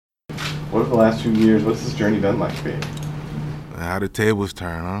What have the last 2 years, what's this journey been like for you? How the tables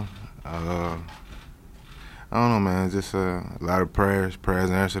turn, huh? I don't know, man. Just a lot of prayers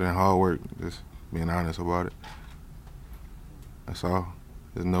answered, and hard work. Just being honest about it. That's all.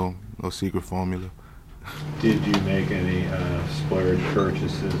 There's no secret formula. Did you make any splurge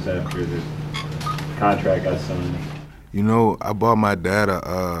purchases after the contract got signed? You know, I bought my dad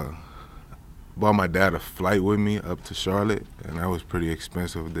a flight with me up to Charlotte, and that was pretty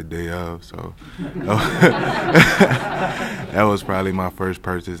expensive the day of. So that was probably my first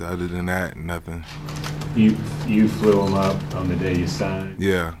purchase. Other than that, nothing. You flew him up on the day you signed?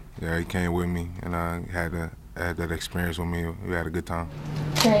 Yeah, he came with me, and I had that experience with me. We had a good time.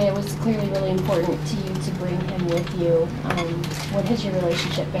 Trai, it was clearly really important to you to bring him with you. What has your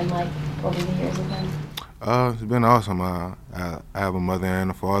relationship been like over the years with him? It's been awesome. I have a mother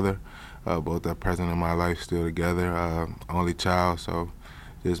and a father. Both are present in my life, still together. Only child, so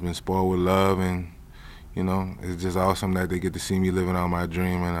just been spoiled with love, and you know, it's just awesome that they get to see me living out my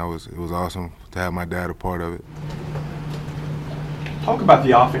dream, and it was awesome to have my dad a part of it. Talk about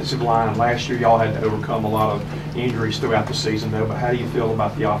the offensive line. Last year, y'all had to overcome a lot of injuries throughout the season, though. But how do you feel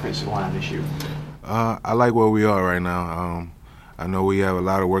about the offensive line this year? I like where we are right now. I know we have a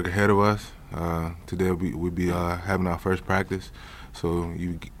lot of work ahead of us. Today we'll be having our first practice, so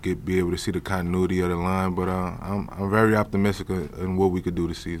you be able to see the continuity of the line. But I'm very optimistic in what we could do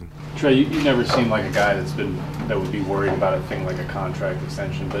this season. Trai, you never seem like a guy that would be worried about a thing like a contract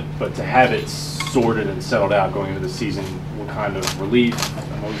extension, but to have it sorted and settled out going into the season, what kind of relief,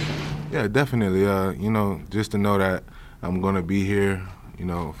 emotion? Yeah, definitely. You know, just to know that I'm going to be here, you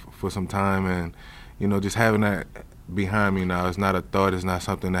know, for some time, and you know, just having that behind me now. It's not a thought. It's not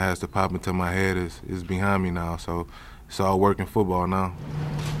something that has to pop into my head. It's behind me now. So it's all working football now.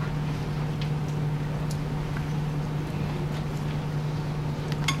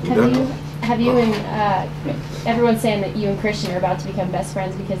 Have you and everyone's saying that you and Christian are about to become best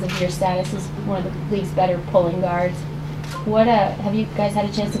friends because of your status as one of the league's better pulling guards. What have you guys had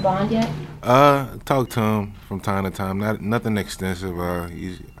a chance to bond yet? Talk to him from time to time. Nothing extensive.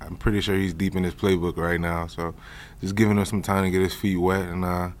 I'm pretty sure he's deep in his playbook right now. So just giving him some time to get his feet wet,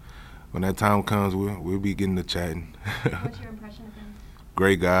 and when that time comes, we'll be getting to chatting. What's your impression of him?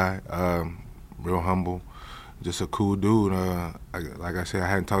 Great guy, real humble, just a cool dude. Like I said, I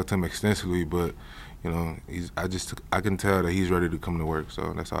hadn't talked to him extensively, but you know, I can tell that he's ready to come to work.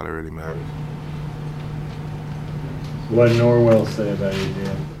 So that's all that really matters. What did Norwell say about you,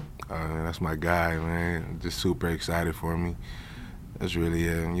 Jim? That's my guy, man. Just super excited for me. That's really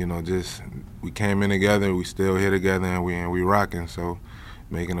it. You know, just we came in together, we still here together, and we rocking. So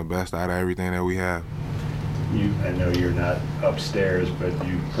making the best out of everything that we have. I know you're not upstairs, but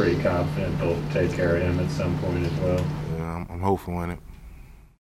you're pretty confident they'll take care of him at some point as well. Yeah, I'm hopeful in it.